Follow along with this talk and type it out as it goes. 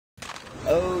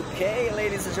Okay,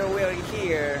 ladies and gentlemen, we are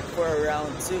here for round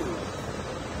 2.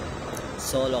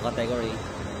 Solo category.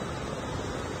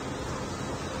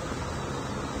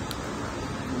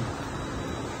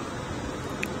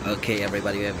 Okay,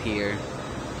 everybody, we have here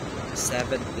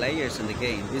 7 players in the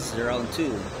game. This is round 2.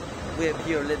 We have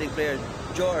here leading player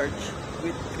George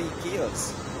with 3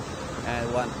 kills. And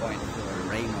 1 point for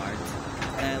Raymart.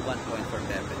 And 1 point for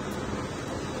Bebet.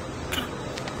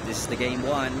 This is the game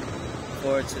 1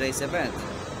 for today's event.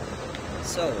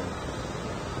 So,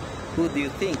 who do you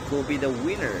think will be the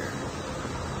winner?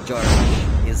 George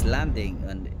is landing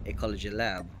on Ecology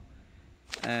Lab.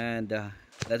 And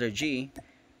letter G,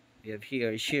 we have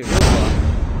here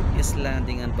Shiruba is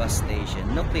landing on Bus Station.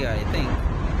 Nuclear, I think.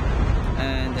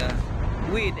 And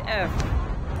with F,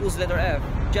 who's letter F?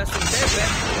 Justin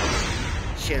Bebet.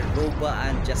 Shiruba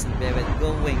and Justin Bebet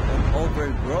going on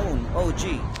Overgrown.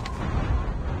 OG.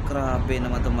 Grabe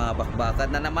naman itong mga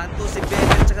bakbakan na naman to si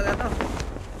Bebet. Tsaka ano,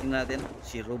 tingnan natin,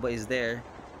 Shiruba is there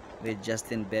with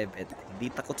Justin Bebet.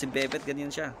 Hindi takot si Bebet, ganyan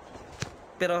siya.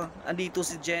 Pero andito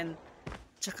si Jen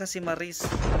tsaka si Maris.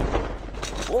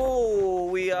 Oh,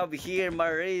 we have here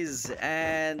Maris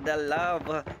and the love.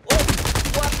 Oh,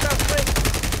 what the frick?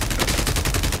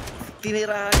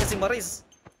 Tinirahan niya si Maris.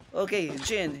 Okay,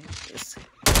 Jen. Yes.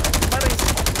 Maris.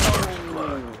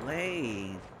 No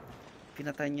way.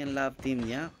 Pinatay niya yung love team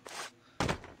niya.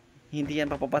 Hindi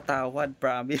yan papapatawad,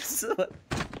 promise.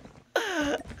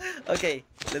 Okay,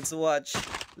 let's watch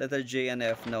letter J and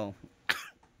F. No.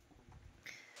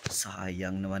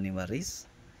 Sayang naman ni Maris.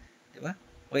 Diba?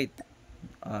 Wait.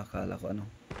 Akala ko ano.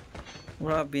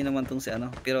 Grabe naman tong si ano.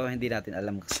 Pero hindi natin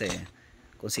alam kasi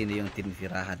kung sino yung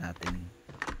tinitirahan natin.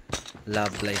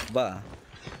 Love life ba?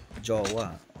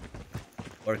 Jowa?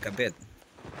 Or kabit?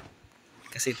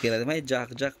 Kasi tira, may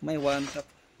Jack, may one tap.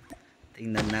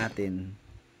 Tingnan natin.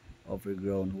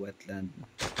 Overgrown wetland.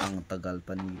 Ang tagal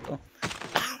pa nito.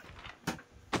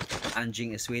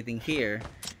 Anjing is waiting here.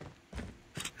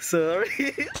 Sorry.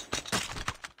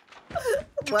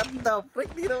 What the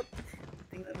frick?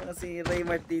 Tingnan mo si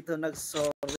Raymart dito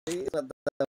nag-sorry.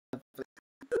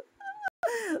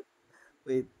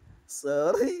 Wait.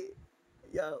 Sorry.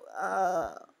 Yo,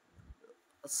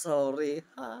 sorry.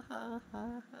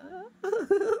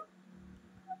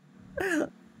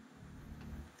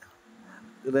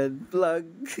 Red flag.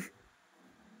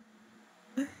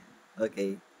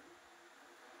 Okay.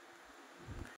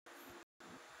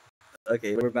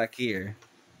 Okay, we're back here.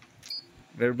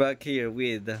 We're back here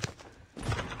with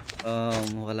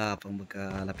wala pang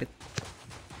magkalapit.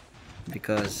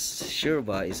 Because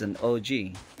Shurba is an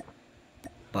OG.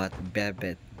 But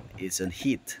Bebet is on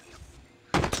heat.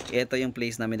 Ito yung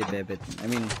place namin ni Bebet.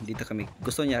 I mean, dito kami.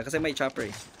 Gusto niya kasi may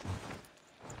chopper eh.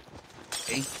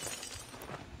 Okay.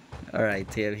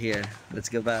 Alright, here. Let's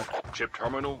go back. Chip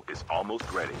terminal is almost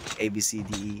ready. A, B, C,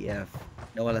 D, E, F.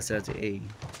 Nawala sila to A.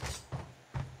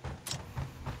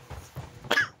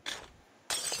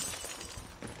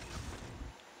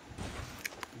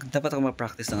 Dapat ako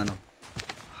ma-practice ng ano.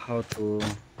 How to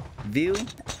view.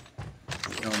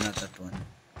 No, not that one.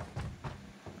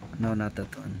 No, not that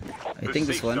one. I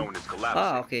think this one.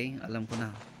 Okay. Alam ko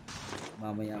na.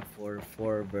 Mamaya 4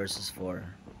 versus 4.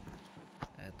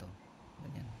 Eto.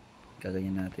 Ganyan.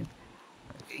 Kaganyan natin.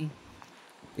 Okay.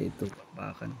 Ito,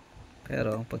 bakbakan.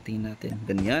 Pero, pagtingin natin.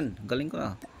 Ganyan. Galing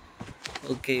ko ah.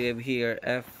 Okay, we have here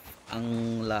F.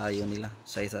 Ang layo nila.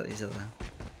 Sa isa't isa.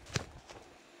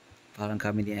 Parang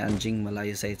kami ni Anjing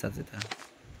malayo sa isa't isa.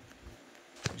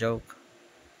 Joke.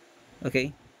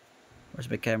 Okay. Where's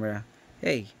my camera?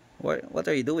 Hey. What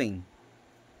are you doing?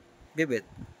 Bebet,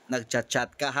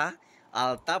 nag-chat-chat ka ha?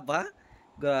 Altab ha?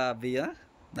 Grabe ha?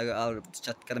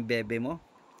 Nag-chat ka ng bebe mo?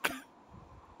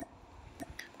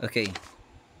 Okay.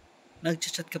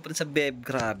 Nag-chat ka pa rin sa bebe.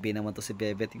 Grabe naman to si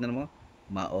Bebe. Tingnan mo.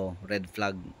 Mao, red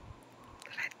flag.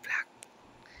 Red flag.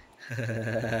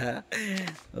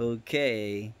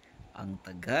 Okay. Ang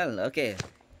tagal. Okay.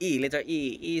 E, letter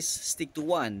E is stick to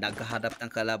 1. Naghahanap ng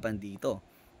kalaban dito.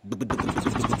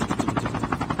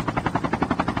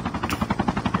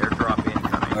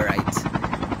 Alright,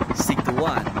 stick to 1.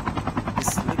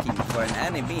 He's looking for an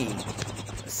enemy.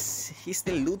 He's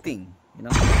still looting, you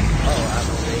know. Oh, I'm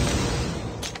afraid.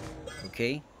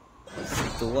 Okay,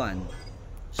 stick to 1.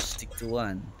 Stick to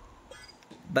 1.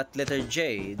 But letter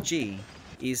G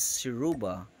is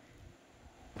Shiruba.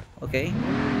 Okay,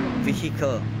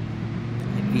 vehicle,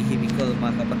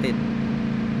 mga kapatid.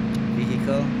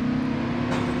 Vehicle.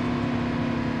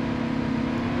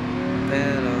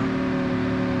 Pero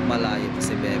malayo pa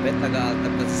si Bebet.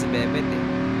 Nag-aaltab kasi si Bebet eh.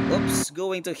 Oops,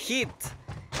 going to hit.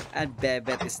 And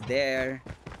Bebet is there.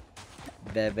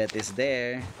 Bebet is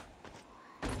there.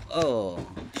 Oh,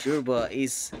 Shurba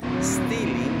is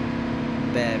stealing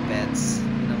Bebet's,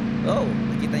 Oh,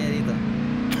 nakita niya dito.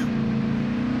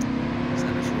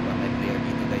 Sana Shurba may player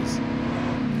dito, guys.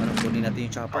 Parang kunin natin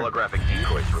yung chopper. Holographic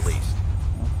decoys released.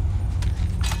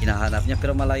 Hinahanap niya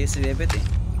pero malayo si Bebet eh.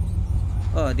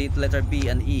 Oh, dito letter B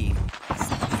and E.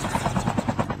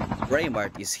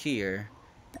 Raymart is here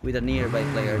with a nearby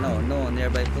player. No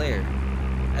nearby player.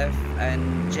 F and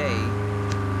J.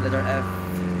 Letter F,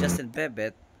 Justin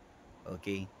Bebet.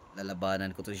 Okay, lalabanan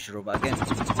ko to si Shurba again.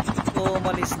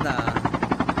 Umalis na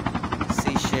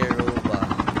si Shurba.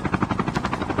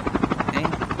 Okay.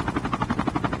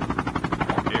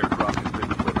 Airdrop has been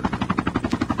delivered.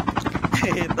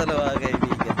 Ito na mga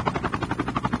kaibigan.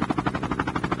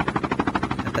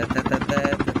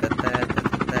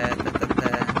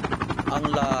 Ang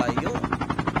layo.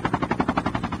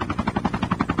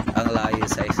 Ang layo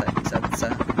sa isa.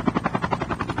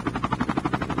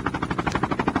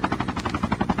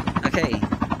 Okay.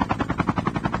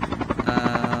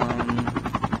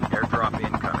 Airdrop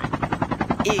incoming.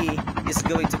 E is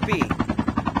going to P.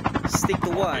 Stick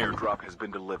to 1. Airdrop has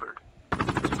been delivered.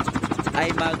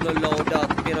 Ay maglo-load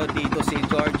out pero dito si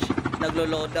George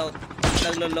naglo-load out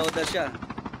siya.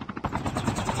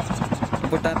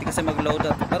 Importante kasi mag-load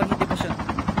out. Parang hindi pa siya.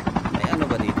 May ano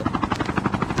ba dito?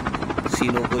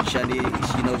 Sinugod siya ni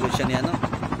ano?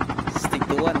 Stick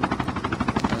to 1.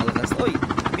 Ang lakas. Oy,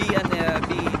 B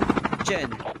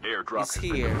Jen Airdrop is has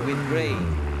been here delivered. with Gray.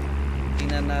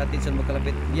 Tingnan natin saan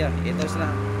magkalapit. Yeah, ito sila.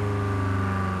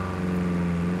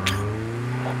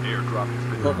 Airdrop has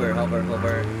been delivered.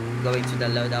 Hover. Going to the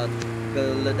loadout.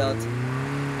 Go loadout.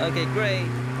 Okay, Gray.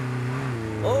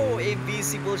 Oh,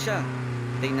 invisible siya.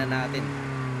 Tingnan natin.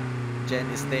 Jen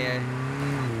is there.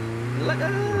 Laga!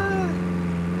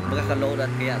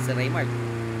 Magkaka-loadout kaya si Raymart.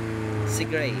 Si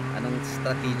Gray. Anong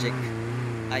strategic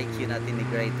IQ natin ni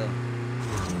Gray to?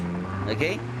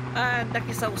 Okay? And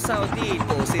nakisawsaw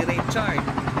dito si Richard.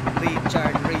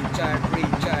 Richard.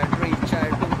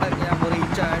 Puntang niya mo,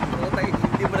 Richard. Puntang,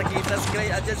 hindi mo nakita si Gray.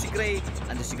 Andyan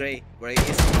si Gray. Gray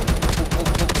is...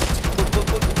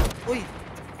 Uy!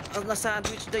 Ang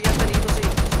na-sandwich na yata dito si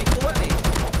Victor eh.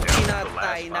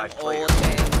 Pinatay ng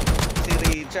Oten. Si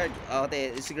Richard.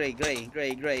 Si Gray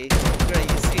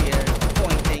is here.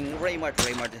 Pointing Raymart.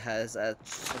 Raymart has a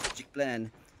strategic plan.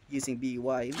 Using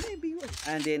BY, maybe,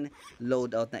 and then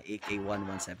load out na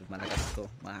AK-117. Malakas ko,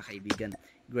 mga kaibigan.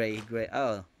 Gray.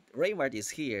 Oh, Raymart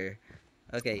is here.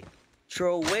 Okay,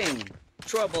 throwing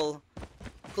trouble,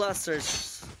 cluster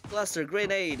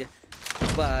grenade,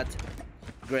 but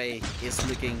Gray is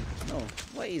looking. No,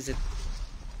 why is it?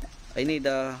 I need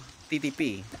a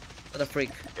TTP. What the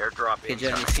freak? Airdrop Okay,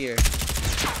 Jen incoming. is here.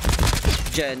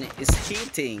 Jen is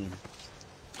hitting.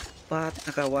 Ba't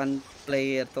naka one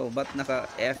player to? Ba't naka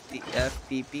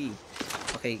FPP?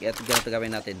 Okay, ganito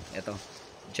gawin natin. Ito.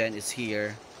 Jen is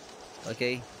here.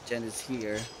 Okay, Jen is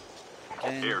here.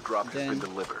 Airdrop has been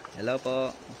delivered. Hello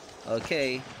po.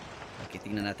 Okay. Okay,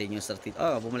 tingnan natin yung strategy.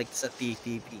 Oh, bumalik sa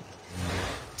TTP.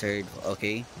 Third,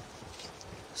 okay.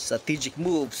 Strategic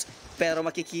moves. Pero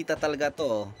makikita talaga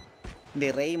to ni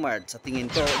Raymart sa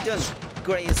tingin ko. Diyan,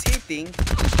 Gray is hitting.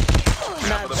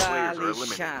 Nadali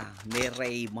siya ni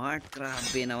Raymart.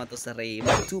 Grabe naman to sa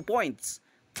Raymart. 2 points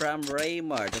from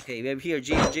Raymart. Okay, we have here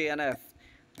G and F.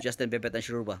 Justin Bebet and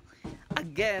Shurba.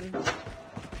 Again.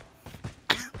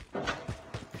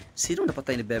 Sino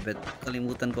napatay ni Bebet?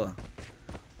 Kalimutan ko.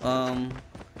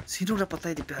 Sino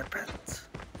napatay ni Bebet?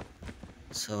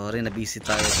 Sorry, nabisi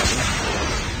tayo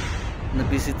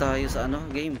sa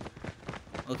game.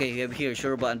 Okay, we have here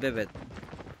Shurba and Bebet.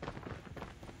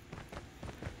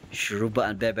 Shurba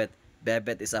and Bebet.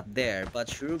 Bebet is up there, but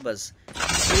Shurba's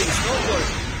doing snowboard.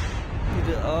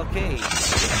 Okay,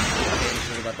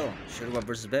 Shurba to. Shurba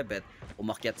versus Bebet.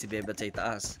 Umakyat si Bebet sa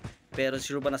itaas. Pero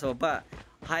si Shurba nasa baba.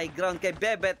 High ground kay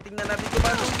Bebet. Tingnan natin kung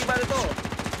paano hindi ba ito.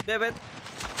 Bebet.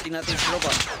 Tingnan natin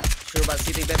Shurba. Shurba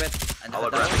sitting Bebet. Ano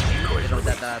ka daw? Pero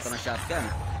dadala ito ng shotgun.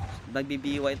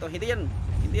 Nagbibiway ito. Hindi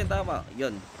yan tama.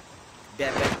 Yun.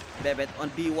 Bebet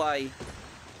on BY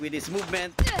with his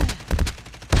movement.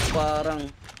 Parang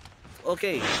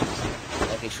okay,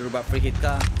 Shurba, free hit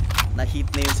ka. Na-hit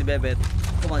na yun si Bebet.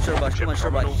 Come on, Shurba,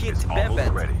 hit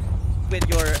Bebet with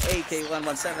your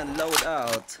AK-117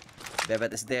 loadout.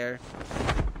 Bebet is there.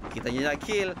 Kita niyo na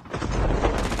kill.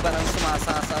 Parang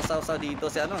sumasasaw dito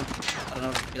si ano.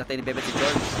 Parang pinatay ni Bebet si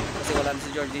George. Kasi wala na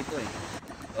si George dito eh.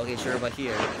 Okay, Shurba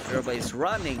here. Shurba is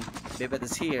running. Bebet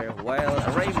is here. While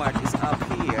Raymart is up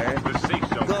here. The safe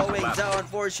zone is Going collapsing. down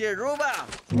for Shurba.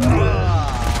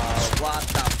 Wow, what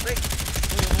the frick?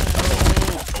 Only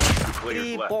 2 players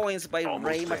 3 left. points by Almost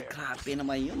Raymart. there. Grabe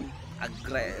naman yun.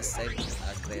 Aggressive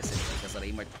siya sa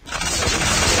Raymart.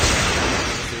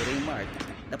 Si Raymart,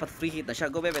 dapat free hit na siya.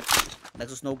 Go, Bebet.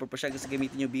 Nagsusnowboard pa siya kasi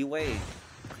gamitin yung BY.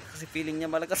 Kasi feeling niya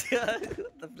malakas siya.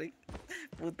 What the freak?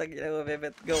 Putang ina mo,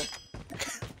 Bebet. Go.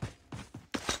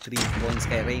 3 points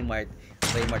kay Raymart.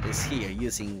 Raymart is here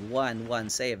using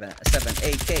 117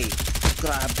 AK.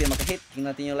 Grabe makahit.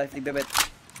 Tingnan natin yung life ni Bebet.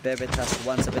 Bebet has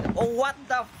 17. Oh, what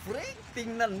the freak?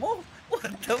 Tingnan mo. What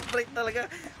the freak talaga.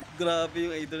 Grabe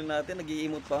yung idol natin.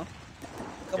 Nag-i-emote pa.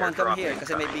 Come on, come here.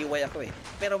 Kasi may BY ako eh.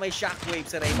 Pero may shockwave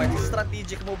si Raymart.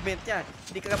 Strategic movement niya.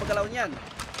 Hindi ka magalaw niyan.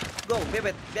 Go,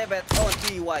 Bebet. Bebet on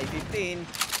BY 15.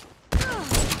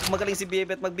 Magaling si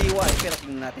Bebet mag-BY. Pero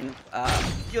tingnan natin.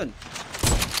 Yun.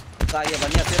 Kaya ba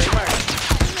niya si Raymart?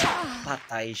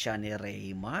 Patay siya ni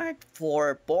Raymart.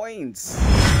 4 points.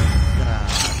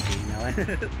 Grabe naman.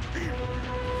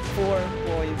 4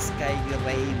 points kay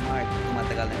Raymart.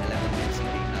 Tumatagal ng 11 minutes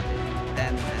yung game natin.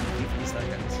 10 and 50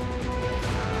 seconds.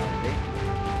 Okay.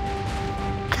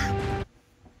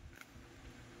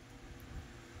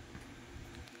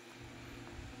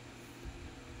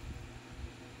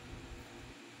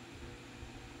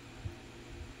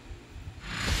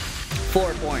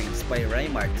 Four points by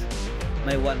Raymart.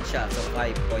 May 1 shot, so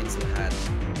 5 points lahat.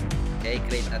 Okay,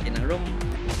 create natin ang room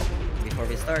before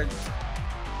we start.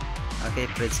 Okay,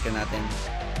 create ka natin.